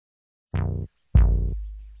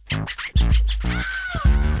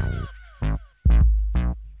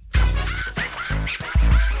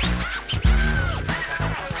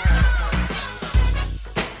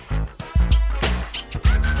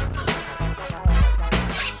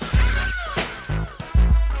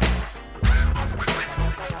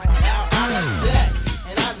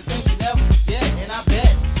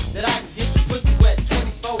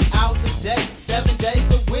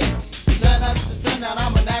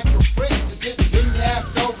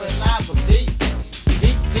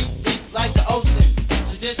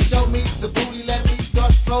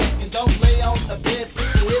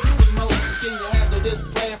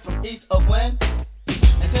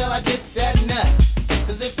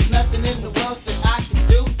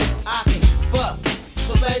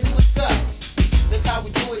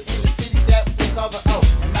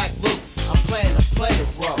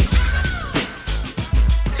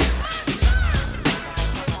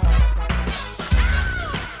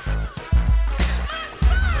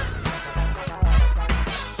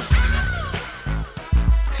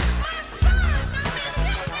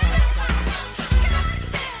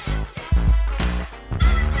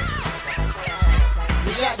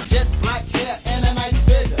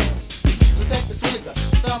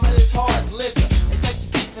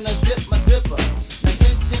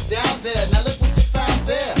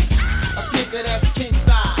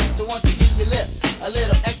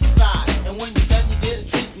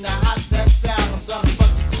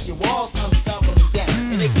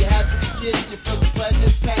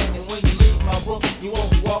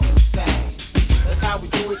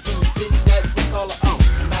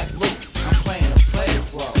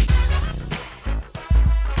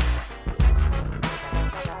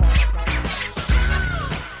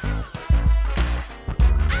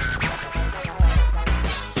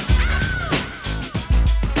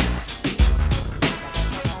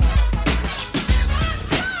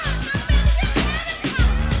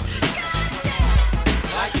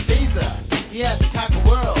He had to conquer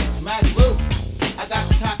worlds, Mack Lew. I got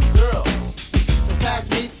to conquer girls. So pass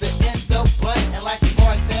me the endo blunt, and like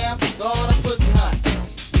Safari Sam, go on a pussy hunt.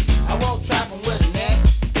 I won't trap him with a net.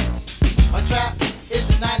 My trap is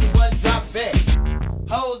a 91 drop vet.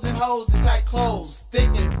 Hoes and tight clothes, thick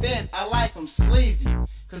and thin, I like them sleazy.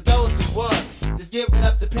 Cause those the ones that's giving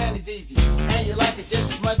up the panties easy. And you like it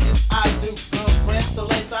just as much as I do, girlfriend. So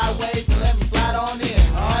lay sideways and let me slide on in.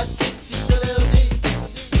 Oh shit, she's a little deep.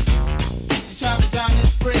 She's trying to drown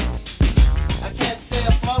this freak. I can't stay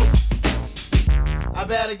afloat. I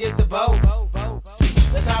better get the boat.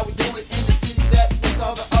 That's how we do it in the city that we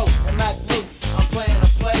call the O. And Mack Lew, I'm playing a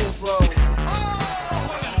player's role.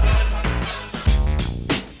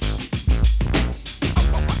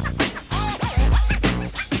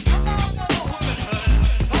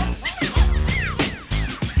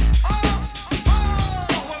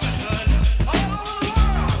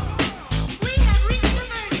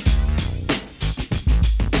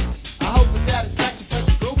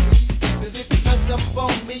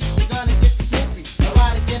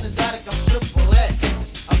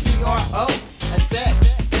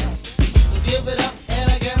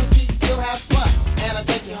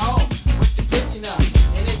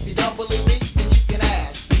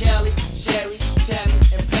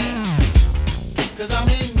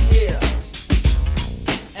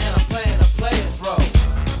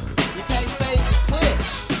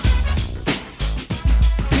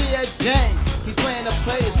 James, he's playing a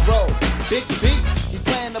player's role. Big B, he's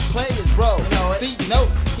playing a player's role. C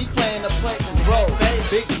Notes, he's playing a player's role.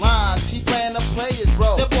 Big Lines, he's playing a player's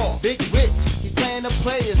role. Big Rich, he's playing a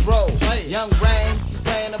player's role. Young Rain, he's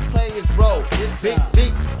playing a player's role. Big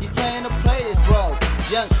D, he's playing a player's role.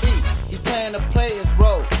 Young E, he's playing a player's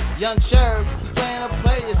role. Young Sherv, he's playing a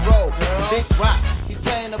player's role. Big Rock, he's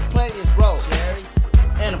playing a player's role.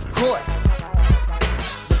 And of course,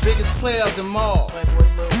 the biggest player of them all,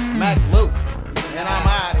 Mack Lew, and I'm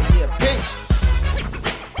out of here.